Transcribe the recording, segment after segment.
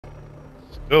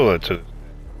Fill it to.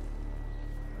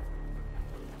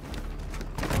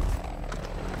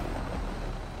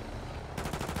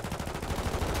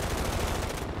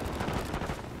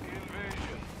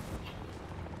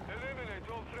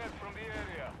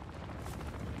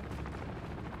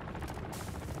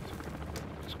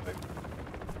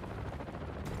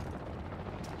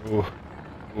 Ooh,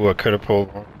 ooh, I could have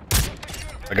pulled one.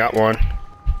 I got one.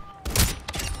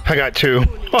 I got two.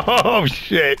 Oh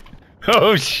shit!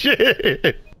 Oh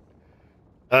shit!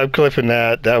 I'm clipping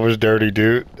that. That was dirty,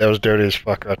 dude. That was dirty as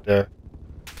fuck right there.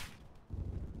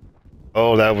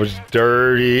 Oh, that was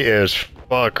dirty as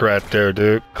fuck right there,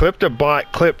 dude. Clipped the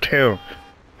bot, clipped him.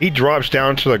 He drops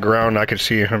down to the ground. I could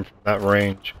see him from that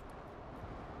range.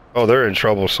 Oh, they're in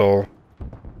trouble, Soul.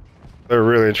 They're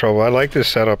really in trouble. I like this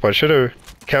setup. I should have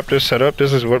kept this setup.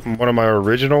 This is what one of my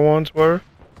original ones were.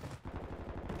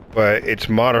 But it's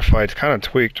modified. It's kind of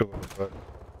tweaked a little bit.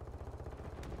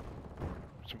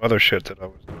 Some other shit that I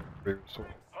was doing previously.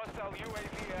 Hostile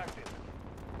UAV active.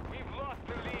 We've lost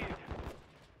the lead.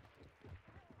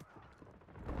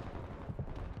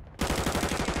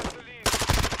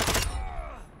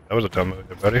 That was a dumb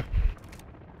move, buddy.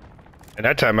 And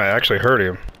that time I actually hurt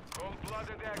him.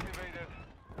 Cold-blooded activated.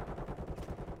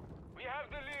 We have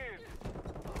the lead.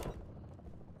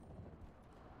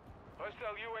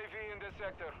 Hostile UAV in this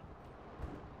sector.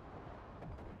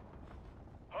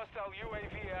 Hostile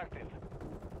UAV active.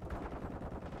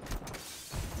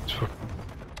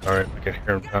 Alright, I can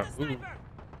hear him now. Ooh.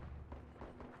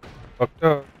 Fucked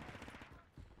up.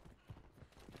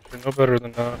 Should know better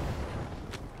than that.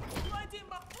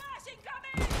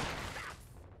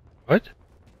 What?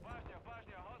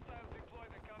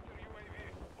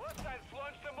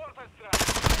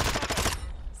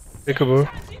 Peekaboo.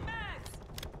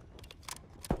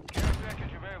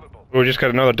 Oh, we just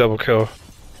got another double kill.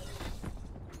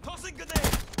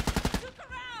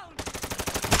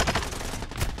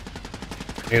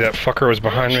 Hey, that fucker was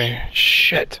behind me.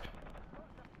 Shit.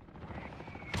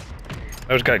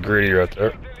 That was got greedy right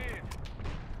there.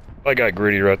 I got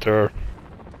greedy right there.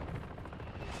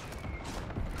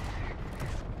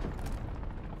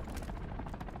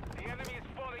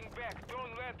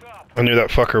 I knew that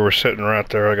fucker was sitting right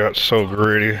there. I got so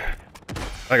greedy.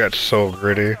 I got so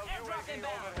greedy.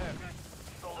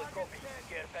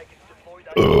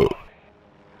 Ugh.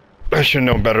 I should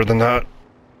know better than that.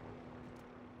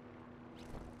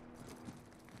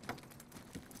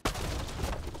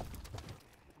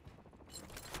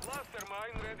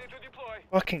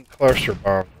 Fucking cluster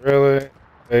bombs, really?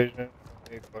 Invasion?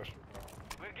 I need cluster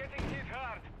bombs. We're getting hit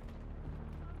hard.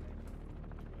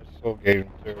 I still gave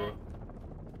him to.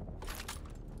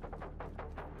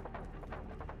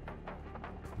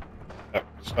 That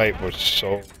snipe was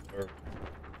so dirty.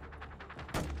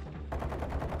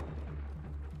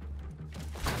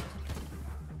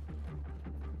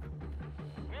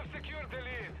 We've secured the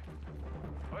lead.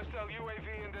 Hostile UAV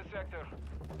in this sector.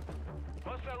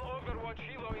 Hostile Overwatch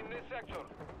Helo in this sector.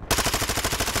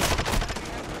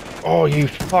 Oh, you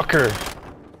fucker!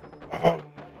 Oh,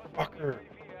 fucker!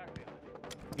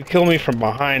 You killed me from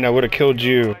behind. I would have killed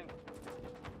you.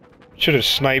 Should have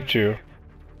sniped you.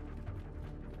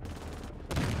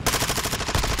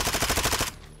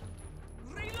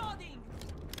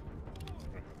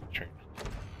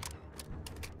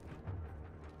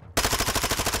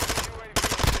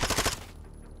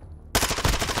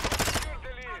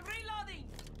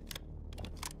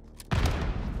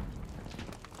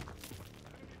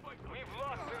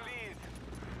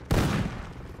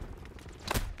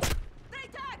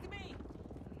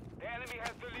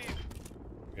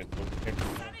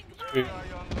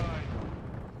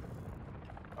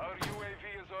 Our UAV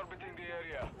is orbiting the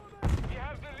area. We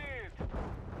have the lead.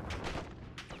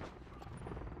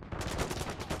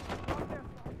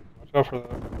 Watch out for that.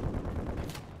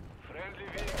 Friendly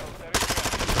vehicles are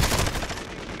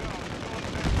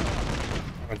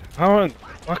inbound. How in the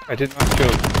fuck? I did not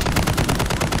kill.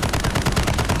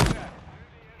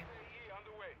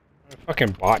 A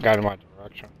fucking bot got in my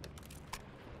direction.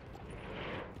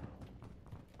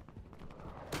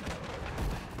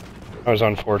 That was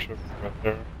unfortunate right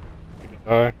there. You could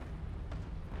die.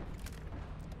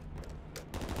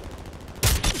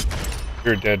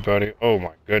 You're dead, buddy. Oh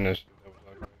my goodness. That was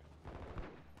ugly.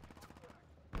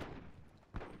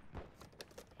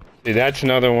 See, that's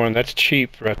another one. That's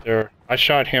cheap right there. I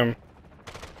shot him.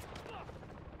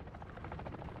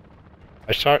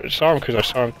 I saw him because I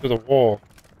saw him through the wall.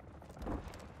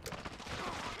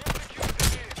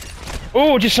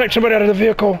 Oh, just sniped somebody out of the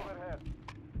vehicle.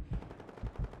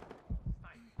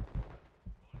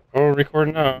 Oh,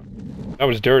 recording now. That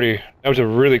was dirty. That was a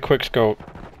really quick scope.